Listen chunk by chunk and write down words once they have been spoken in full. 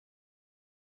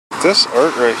This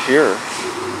art right here,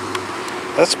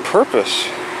 that's purpose.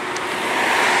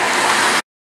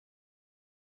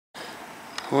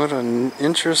 What an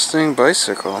interesting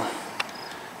bicycle.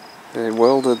 They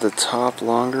welded the top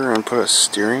longer and put a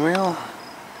steering wheel.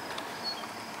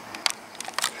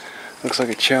 Looks like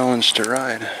a challenge to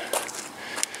ride.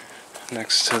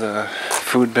 Next to the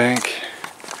food bank.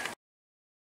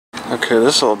 Okay,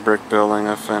 this old brick building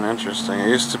I find interesting. It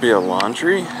used to be a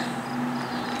laundry.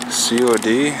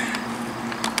 COD.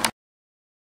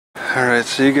 Alright,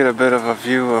 so you get a bit of a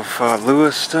view of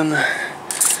Lewiston.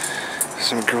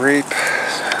 Some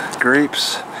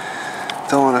grapes.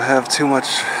 Don't want to have too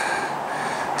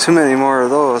many more of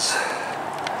those.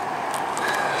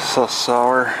 So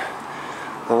sour.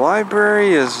 The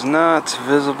library is not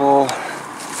visible.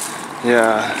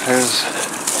 Yeah, there's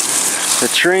the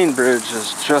train bridge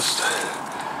is just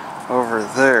over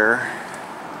there.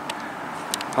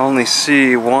 I only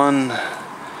see one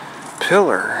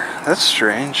pillar. That's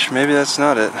strange. Maybe that's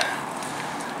not it.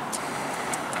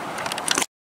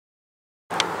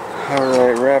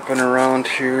 Alright, wrapping around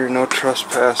here. No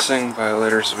trespassing.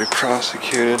 Violators will be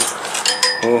prosecuted.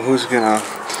 Well, who's gonna...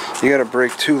 You gotta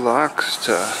break 2 locks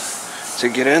to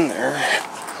get in there.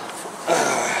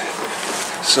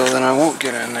 So then I won't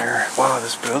get in there. Wow,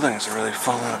 this building is really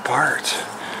falling apart.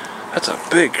 That's a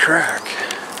big crack.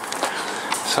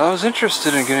 So I was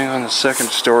interested in getting on the 2nd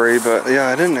story, but yeah,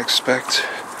 I didn't expect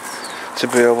to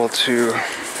be able to.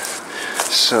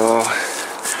 So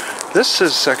this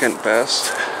is second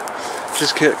best.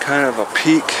 Just get kind of a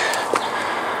peek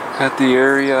at the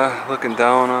area, looking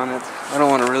down on it. I don't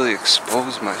want to really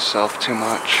expose myself too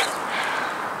much.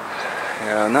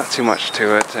 Yeah, not too much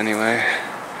to it anyway.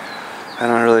 I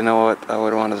don't really know what I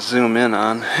would want to zoom in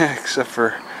on, except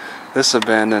for this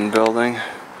abandoned building.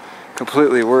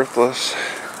 Completely worthless.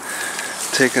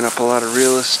 Taking up a lot of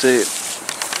real estate.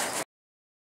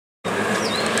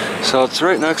 So it's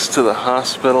right next to the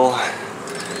hospital,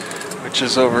 which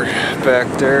is over back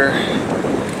there.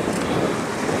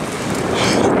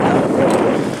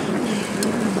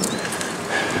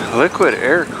 Liquid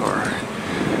air core.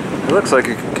 It looks like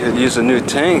it could use a new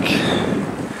tank.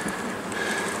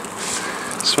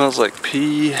 It smells like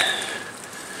pee.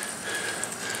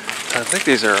 I think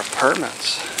these are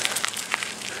apartments.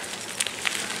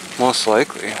 Most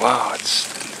likely. Wow, it's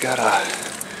got a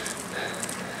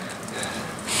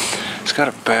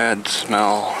bad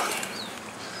smell.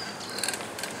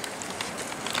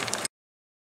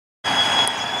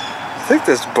 I think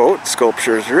this boat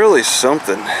sculpture is really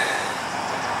something.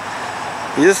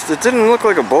 It didn't look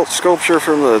like a boat sculpture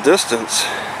from the distance.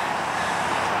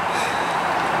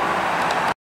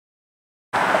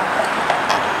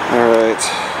 Alright.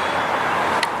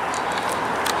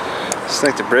 I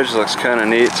think the bridge looks kind of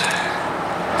neat.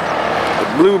 The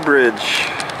Blue Bridge.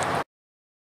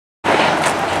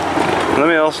 Let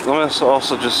me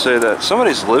also just say that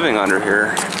somebody's living under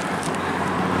here.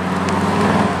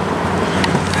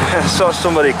 I saw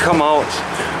somebody come out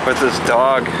with this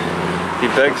dog. He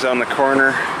begs on the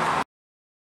corner.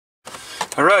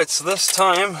 Alright, so this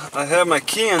time I have my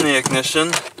key in the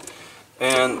ignition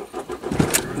and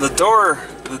the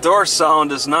door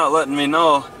sound is not letting me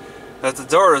know that the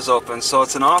door is open, so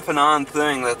it's an off and on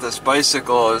thing that this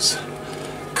bicycle is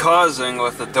causing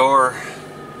with the door.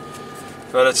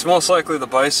 But it's most likely the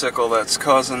bicycle that's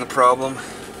causing the problem.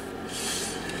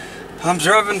 I'm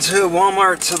driving to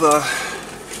Walmart to the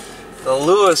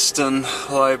Lewiston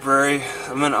library.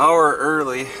 I'm an hour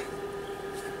early.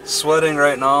 Sweating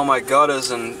right now. My gut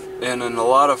is in a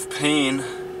lot of pain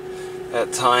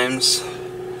at times.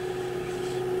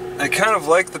 I kind of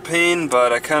like the pain,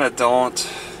 but I kind of don't.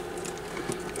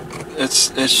 I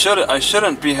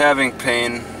shouldn't be having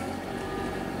pain,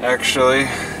 actually.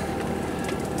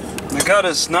 The gut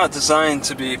is not designed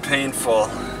to be painful.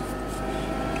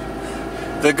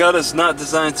 The gut is not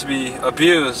designed to be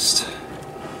abused.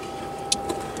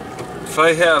 If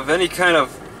I have any kind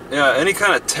of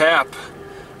tap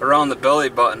around the belly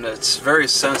button, it's very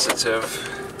sensitive.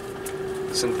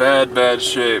 It's in bad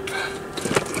shape.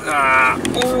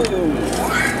 Ooh.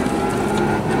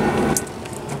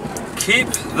 Keep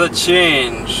the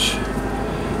change.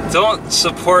 Don't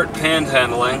support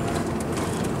panhandling.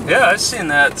 Yeah, I've seen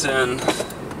that in...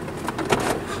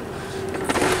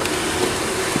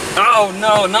 Oh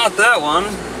no, not that one.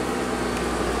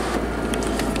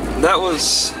 That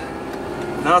was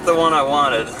not the one I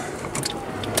wanted.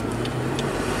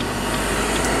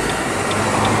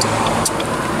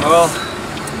 Well,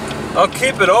 I'll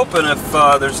keep it open if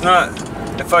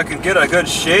I can get a good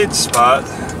shade spot.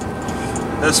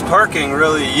 This parking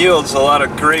really yields a lot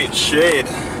of great shade.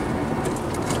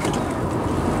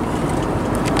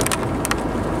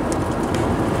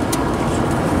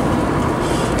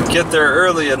 get there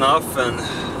early enough, and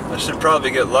I should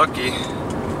probably get lucky.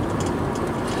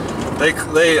 They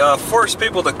force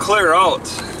people to clear out,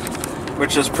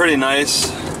 which is pretty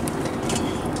nice.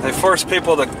 They force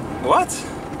people to... What?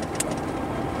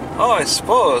 Oh, I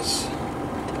suppose.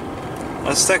 I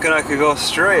was thinking I could go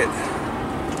straight.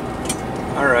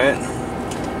 Alright.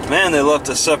 Man, they love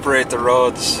to separate the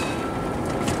roads.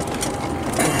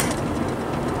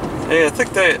 Hey, I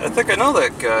think I know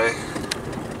that guy.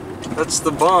 That's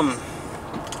the bum.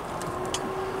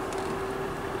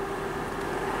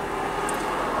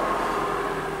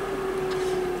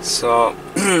 So,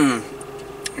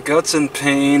 guts in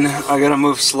pain. I gotta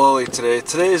move slowly today.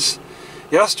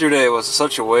 Yesterday was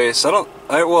such a waste.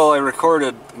 I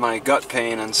recorded my gut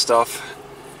pain and stuff,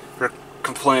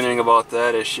 complaining about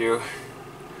that issue.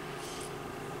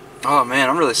 Oh man,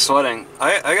 I'm really sweating.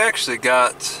 I actually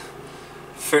got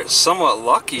somewhat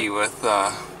lucky with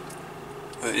the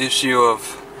issue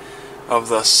of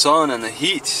the sun and the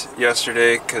heat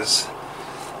yesterday, because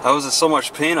I was in so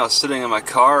much pain. I was sitting in my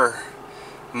car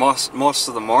most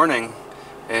of the morning,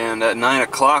 and at 9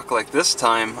 o'clock like this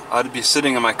time I'd be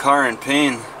sitting in my car in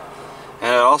pain,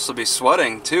 and I'd also be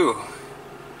sweating too,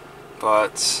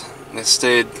 but it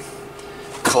stayed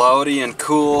cloudy and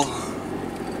cool.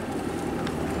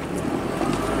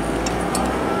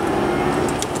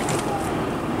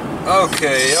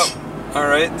 Okay, yep,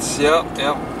 alright, yep.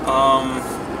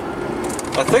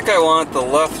 I think I want the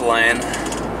left lane.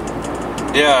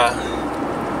 Yeah,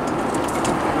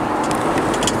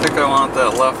 I think I want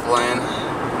that left lane.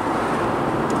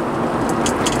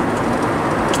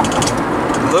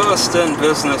 Lewiston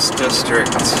Business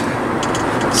District.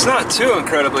 It's not too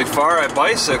incredibly far. I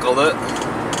bicycled it.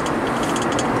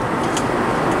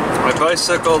 I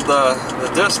bicycled the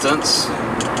distance.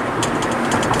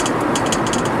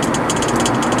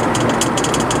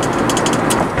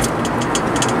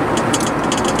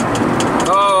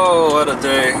 Oh, what a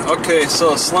day. Okay,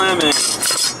 so slamming.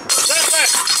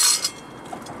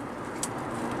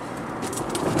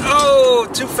 Oh,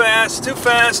 too fast, too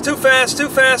fast, too fast, too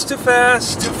fast, too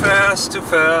fast, too fast, too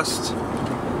fast.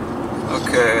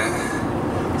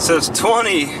 Okay. It says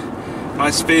 20.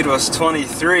 My speed was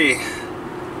 23.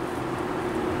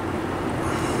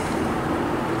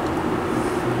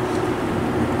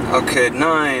 Okay,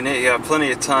 9, 8, yeah,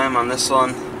 plenty of time on this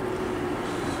one.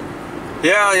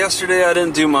 Yeah, yesterday I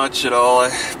didn't do much at all. I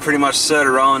pretty much sat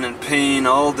around in pain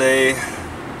all day.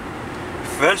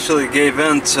 Eventually gave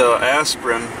in to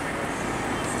aspirin.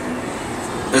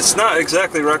 It's not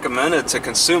exactly recommended to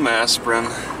consume aspirin,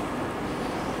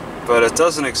 but it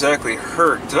doesn't exactly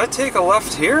hurt. Did I take a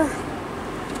left here?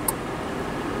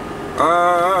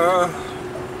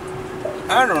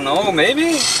 I don't know,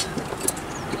 maybe?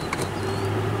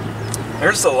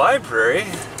 There's the library.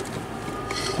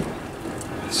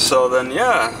 So then,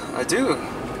 yeah, I do.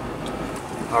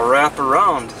 I'll wrap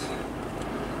around.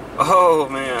 Oh,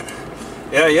 man.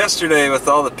 Yeah, yesterday with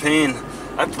all the pain,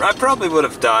 I probably would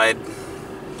have died.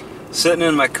 Sitting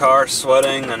in my car,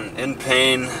 sweating and in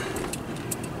pain.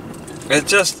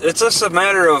 It's just a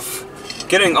matter of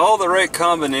getting all the right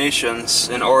combinations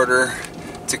in order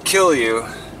to kill you.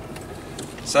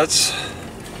 So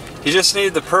you just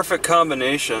need the perfect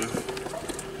combination.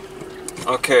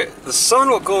 Okay, the sun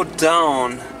will go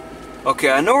down.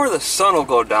 Okay, I know where the sun will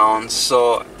go down,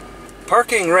 so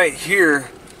parking right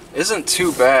here isn't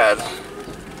too bad.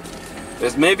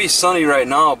 It may be sunny right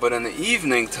now, but in the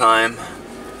evening time,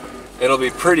 it'll be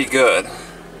pretty good.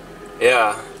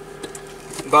 Yeah.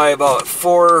 By about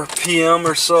 4 p.m.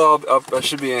 or so, I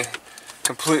should be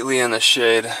completely in the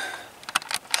shade.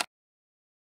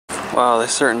 Wow, they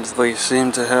certainly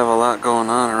seem to have a lot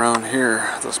going on around here.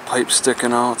 Those pipes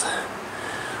sticking out.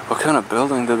 What kind of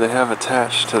building do they have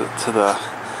attached to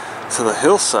the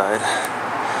hillside?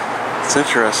 It's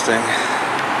interesting.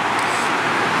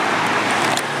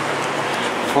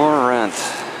 For rent.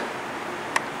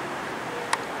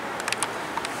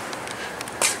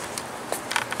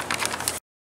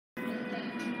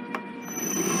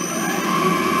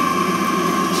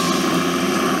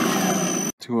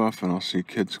 Too often I'll see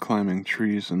kids climbing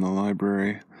trees in the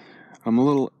library. I'm a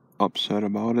little upset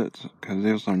about it because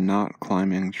those are not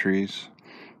climbing trees,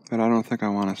 but I don't think I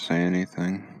want to say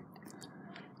anything.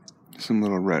 Some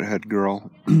little redhead girl.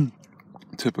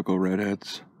 Typical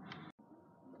redheads.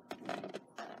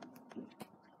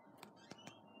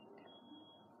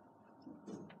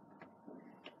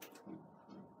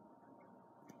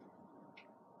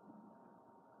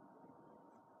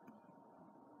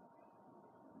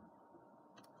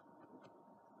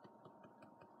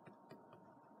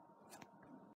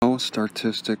 Most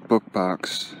artistic book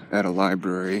box at a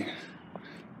library.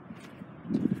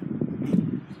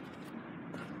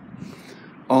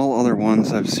 other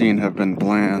ones I've seen have been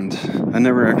bland. I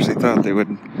never actually thought they would,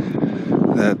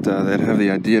 that they'd have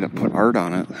the idea to put art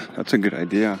on it. That's a good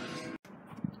idea.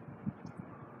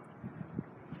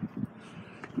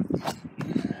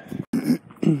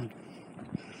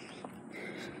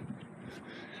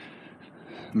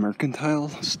 Mercantile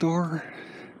store?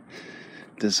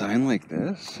 Design like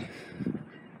this?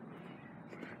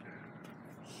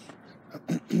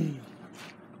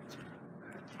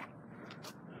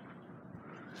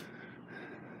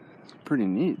 Pretty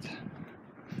neat.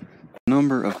 The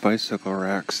number of bicycle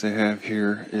racks they have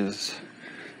here is,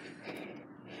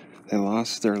 they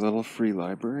lost their little free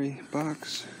library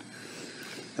box.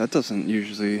 That doesn't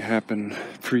usually happen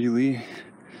freely.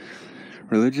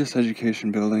 Religious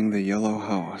Education Building, the Yellow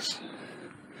House.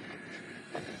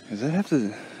 Is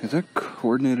that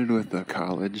coordinated with the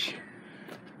college?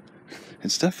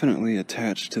 It's definitely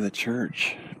attached to the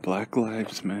church. Black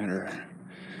Lives Matter.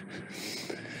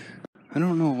 I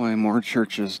don't know why more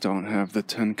churches don't have the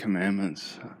 10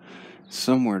 Commandments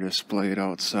somewhere displayed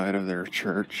outside of their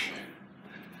church.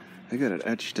 They got it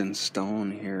etched in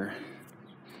stone here.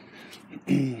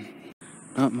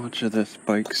 Not much of this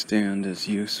bike stand is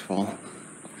useful,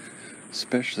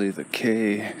 especially the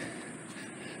K.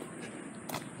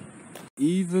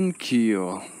 Even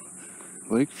keel.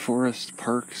 Lake Forest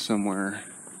Park somewhere.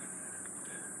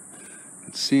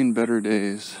 It's seen better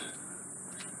days.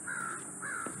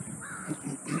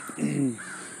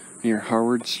 Near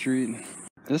Howard Street.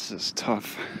 This is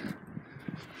tough.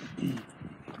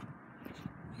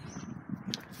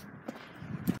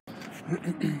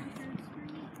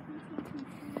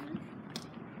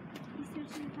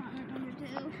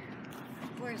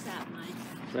 Where's that, Mike?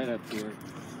 Right up here.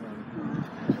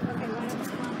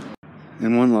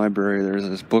 In one library, there's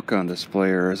this book on display,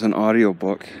 or it's an audio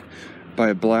book by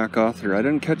a black author. I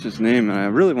didn't catch his name, and I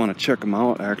really want to check him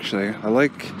out. Actually,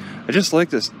 I just like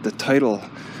the title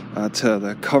to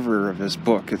the cover of his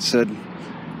book. It said,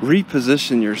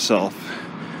 "Reposition yourself."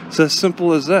 It's as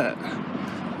simple as that.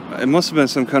 It must have been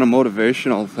some kind of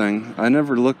motivational thing. I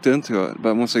never looked into it,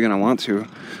 but once again, I want to.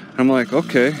 I'm like,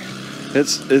 okay,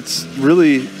 it's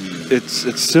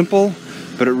simple,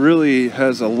 but it really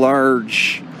has a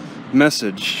large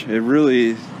message. It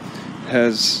really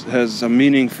has a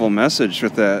meaningful message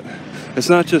with that. It's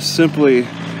not just simply,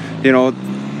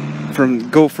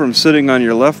 go from sitting on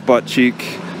your left butt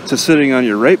cheek to sitting on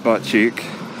your right butt cheek.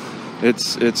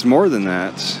 It's more than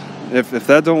that. If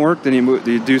that don't work, then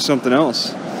you do something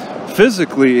else.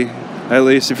 Physically, at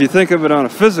least, if you think of it on a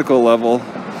physical level,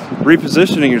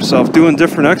 repositioning yourself, doing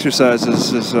different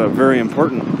exercises is very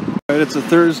important. Right, it's a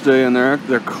Thursday and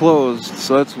they're closed,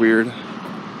 so that's weird.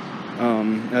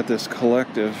 At this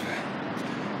collective,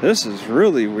 this is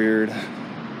really weird.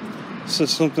 This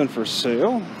is something for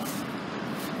sale.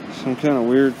 Some kind of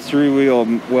weird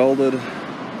 3-wheel welded.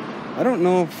 I don't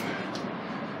know if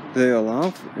they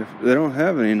if they don't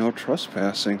have any no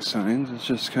trespassing signs. It's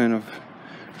just kind of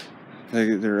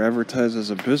they're advertised as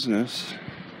a business,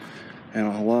 and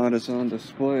a lot is on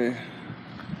display.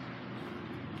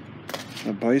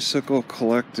 A bicycle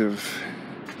collective.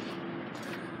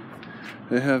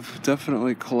 They have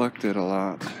definitely collected a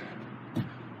lot.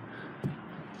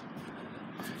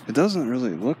 It doesn't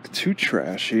really look too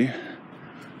trashy.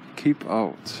 Keep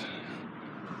out.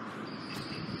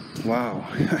 Wow.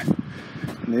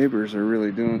 Neighbors are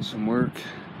really doing some work.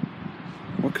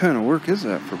 What kind of work is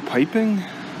that? For piping?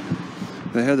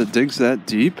 They had the digs that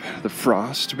deep? The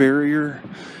frost barrier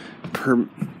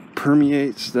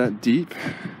permeates that deep?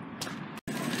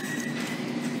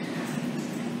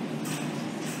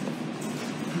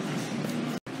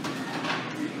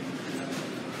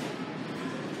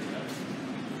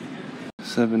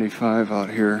 $75 out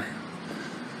here.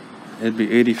 It'd be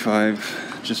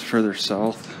 $85 just further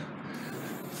south.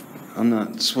 I'm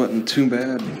not sweating too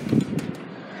bad.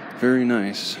 Very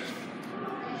nice.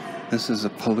 This is a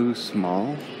Palouse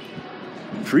mall.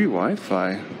 Free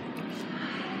Wi-Fi.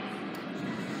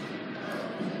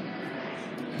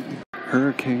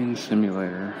 Hurricane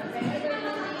simulator.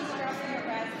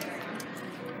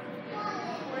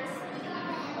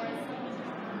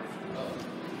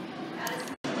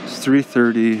 It's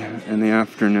 3:30 in the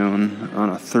afternoon on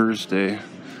a Thursday.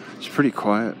 It's pretty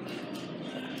quiet.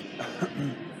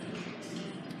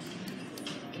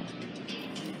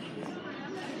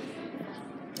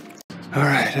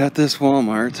 Alright, at this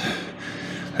Walmart,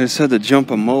 I just had to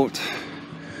jump a moat.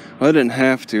 Well, I didn't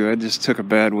have to, I just took a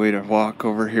bad way to walk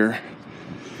over here.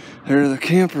 There are the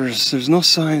campers. There's no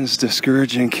signs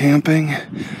discouraging camping.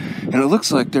 And it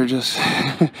looks like they're just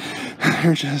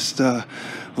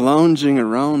lounging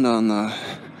around on the,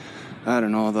 I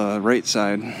don't know, the right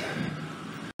side.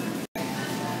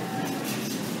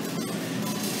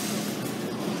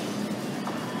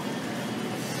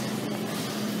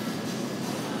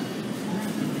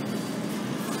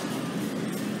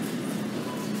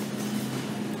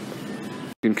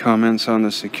 Comments on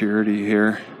the security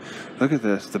here. Look at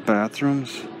this, the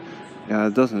bathrooms. Yeah,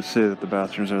 it doesn't say that the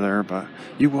bathrooms are there, but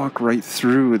you walk right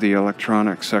through the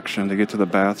electronics section to get to the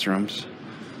bathrooms.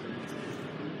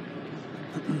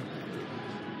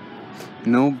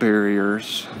 No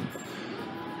barriers.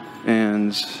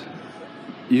 And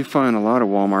you find a lot of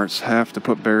Walmarts have to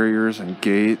put barriers and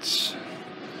gates.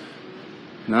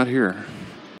 Not here.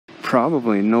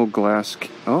 Probably no glass.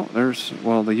 Oh, there's,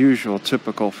 well, the usual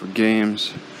typical for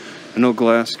games. No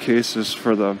glass cases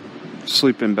for the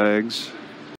sleeping bags.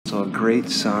 So a great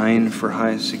sign for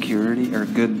high security or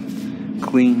good,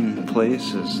 clean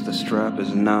places. The strap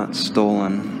is not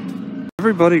stolen.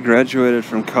 Everybody graduated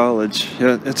from college.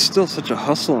 Yeah, it's still such a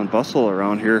hustle and bustle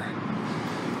around here.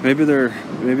 Maybe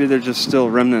they're just still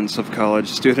remnants of college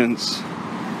students.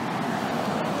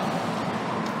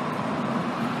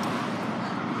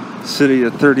 City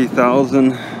of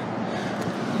 30,000,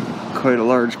 quite a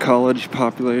large college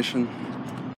population.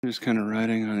 Just kind of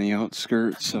riding on the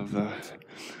outskirts of the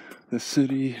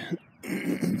city,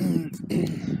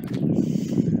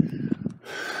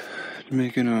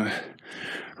 making a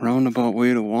roundabout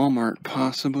way to Walmart,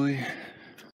 possibly.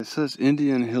 It says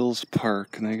Indian Hills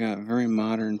Park, and they got a very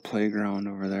modern playground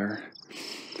over there.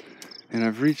 And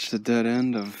I've reached the dead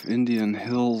end of Indian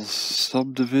Hills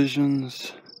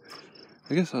subdivisions.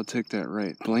 I guess I'll take that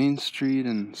right. Blaine Street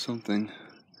and something.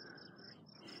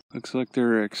 Looks like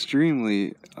they're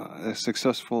extremely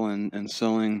successful in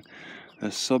selling a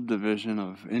subdivision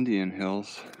of Indian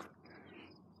Hills.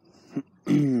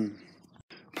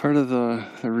 Part of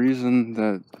the reason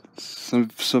that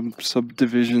some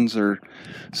subdivisions are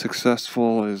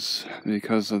successful is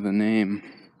because of the name.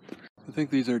 I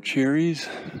think these are cherries.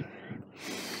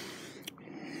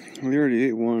 We already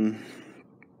ate one.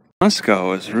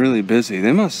 Moscow is really busy.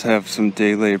 They must have some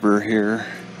day labor here.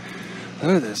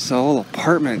 Look at this whole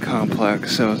apartment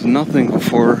complex. There was nothing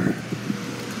before.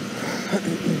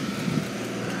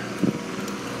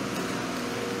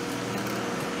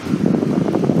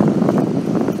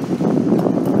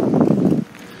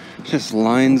 Just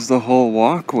lines the whole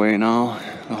walkway now.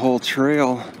 The whole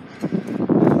trail.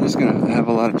 It's gonna have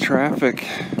a lot of traffic.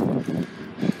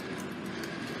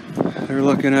 They're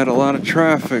looking at a lot of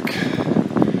traffic.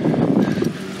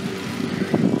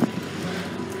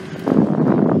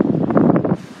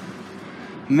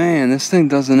 Man, this thing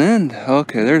doesn't end.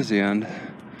 Okay, there's the end.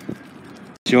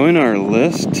 Join our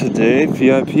list today,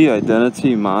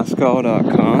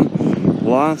 VIPidentitymoscow.com.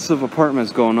 Lots of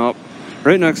apartments going up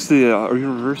right next to the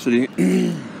university.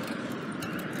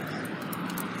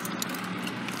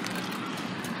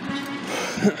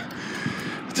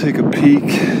 Take a peek.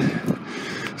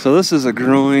 So this is a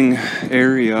growing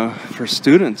area for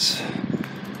students.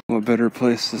 What better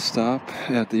place to stop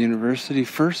at the university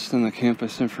first than the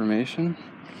campus information?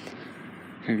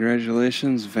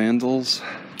 Congratulations, vandals.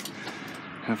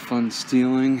 Have fun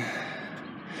stealing.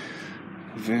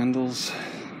 Vandals.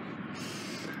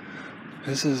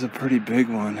 This is a pretty big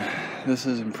one. This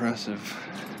is impressive.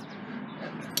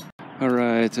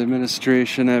 Alright,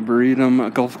 administration at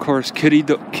Burritum Golf Course Kitty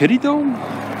Dome?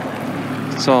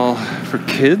 It's all for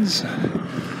kids.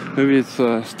 Maybe it's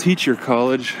a teacher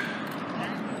college.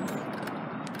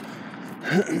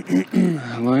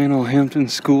 Lionel Hampton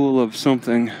School of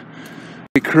something.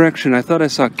 Correction, I thought I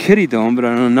saw Kitty Dome, but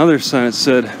on another sign it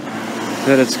said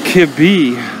that it's Kid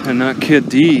B and not Kid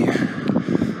D.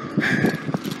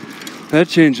 That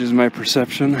changes my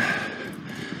perception.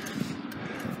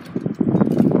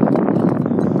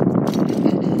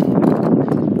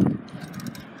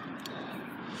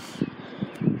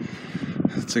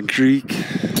 It's a Greek.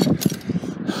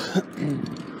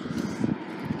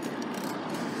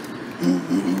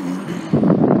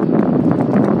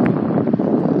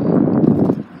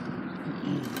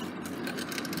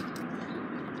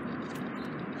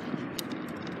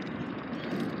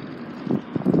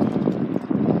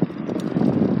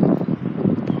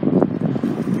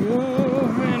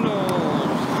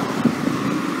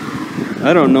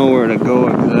 I don't know where to go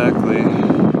exactly.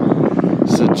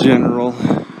 It's a general.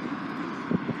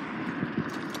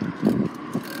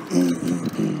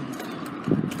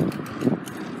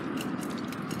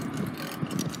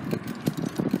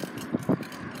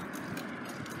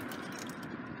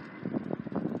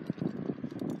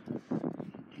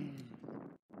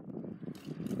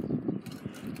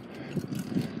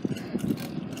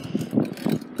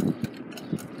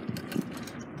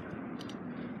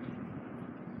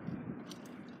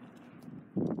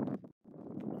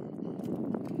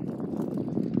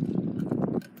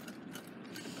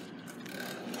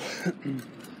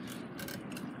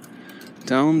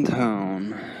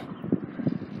 Downtown.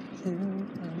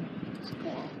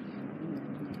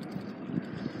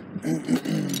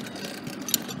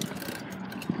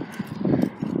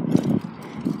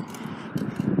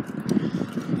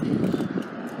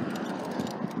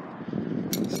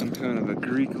 Some kind of a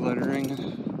Greek lettering.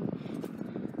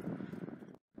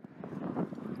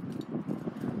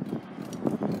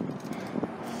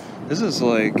 This is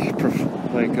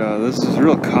this is a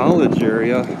real college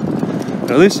area.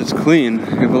 At least it's clean. You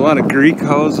have a lot of Greek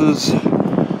houses.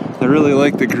 I really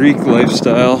like the Greek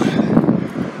lifestyle,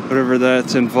 whatever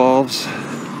that involves.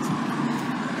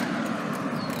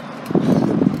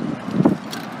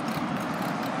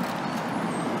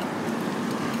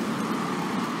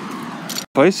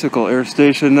 Bicycle air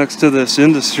station next to this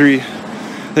industry.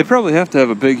 They probably have to have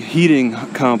a big heating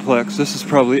complex. This is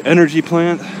probably energy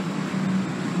plant.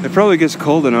 It probably gets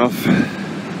cold enough.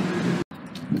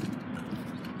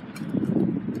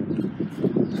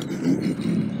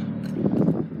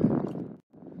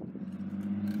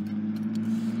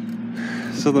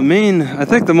 So I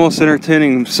think the most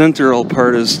entertaining central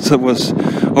part was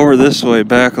over this way,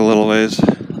 back a little ways.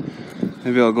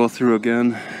 Maybe I'll go through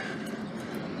again.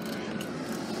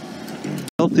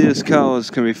 Healthiest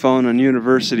cows can be found on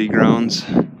university grounds.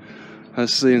 I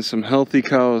was seeing some healthy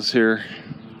cows here.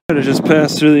 I just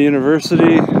passed through the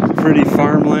university, pretty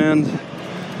farmland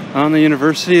on the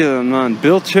university. I'm on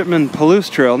Bill Chipman Palouse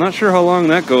Trail. Not sure how long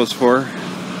that goes for.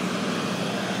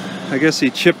 I guess he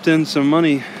chipped in some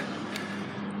money.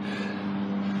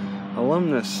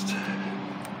 Alumnus.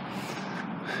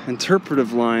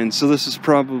 Interpretive line. So this is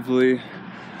probably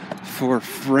for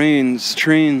trains,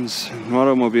 and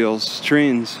automobiles,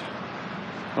 trains.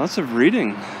 Lots of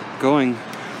reading going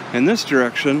in this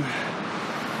direction.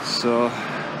 So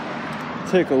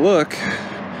take a look.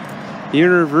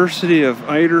 University of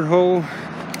Idaho.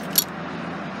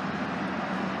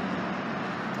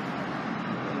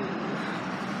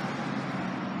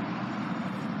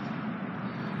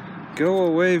 Go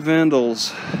away,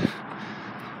 Vandals.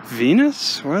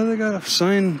 Venus? Why do they got a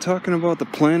sign talking about the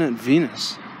planet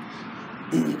Venus?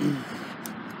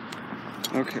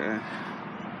 Okay.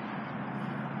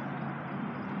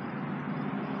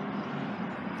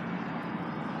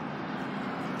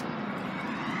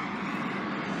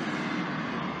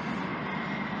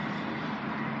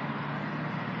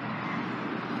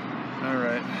 All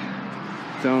right.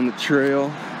 Down the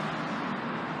trail.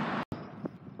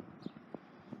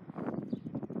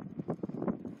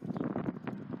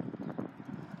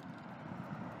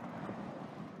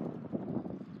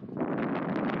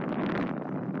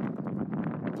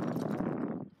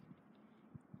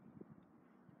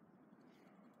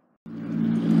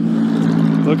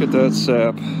 Look at that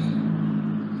sap.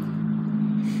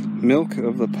 Milk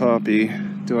of the poppy.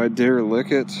 Do I dare lick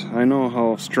it? I know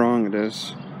how strong it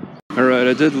is. Alright,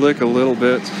 I did lick a little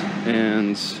bit,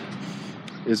 and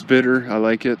it's bitter. I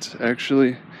like it,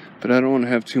 actually, but I don't want to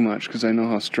have too much because I know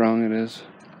how strong it is.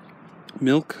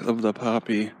 Milk of the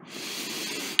poppy.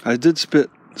 I did spit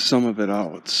some of it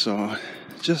out, so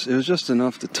it was just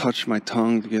enough to touch my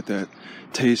tongue to get that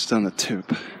taste on the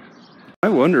tip. I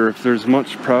wonder if there's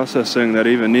much processing that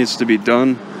even needs to be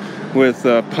done with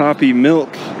poppy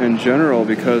milk in general,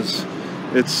 because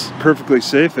it's perfectly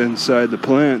safe inside the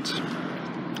plant.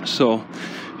 So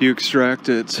you extract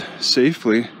it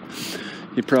safely.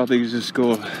 You probably just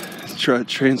go try to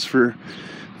transfer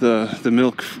the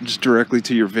milk just directly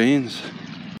to your veins.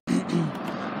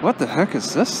 What the heck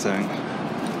is this thing?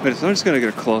 Wait, so I'm just gonna get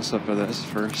a close-up of this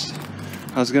first.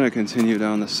 I was gonna continue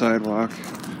down the sidewalk.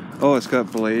 Oh, it's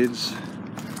got blades.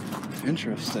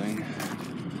 Interesting.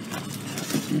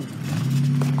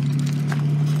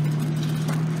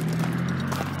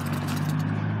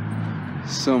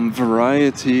 Some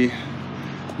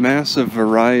massive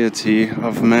variety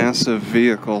of massive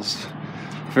vehicles.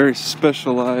 Very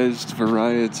specialized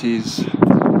varieties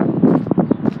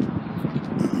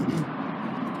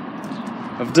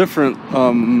of different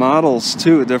models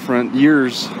too, different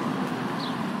years.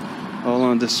 All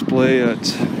on display at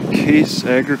Case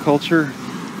Agriculture.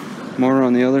 More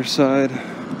on the other side.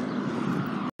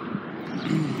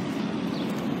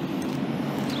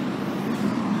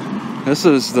 This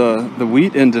is the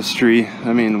wheat industry.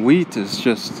 I mean, wheat is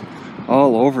just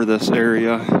all over this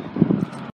area.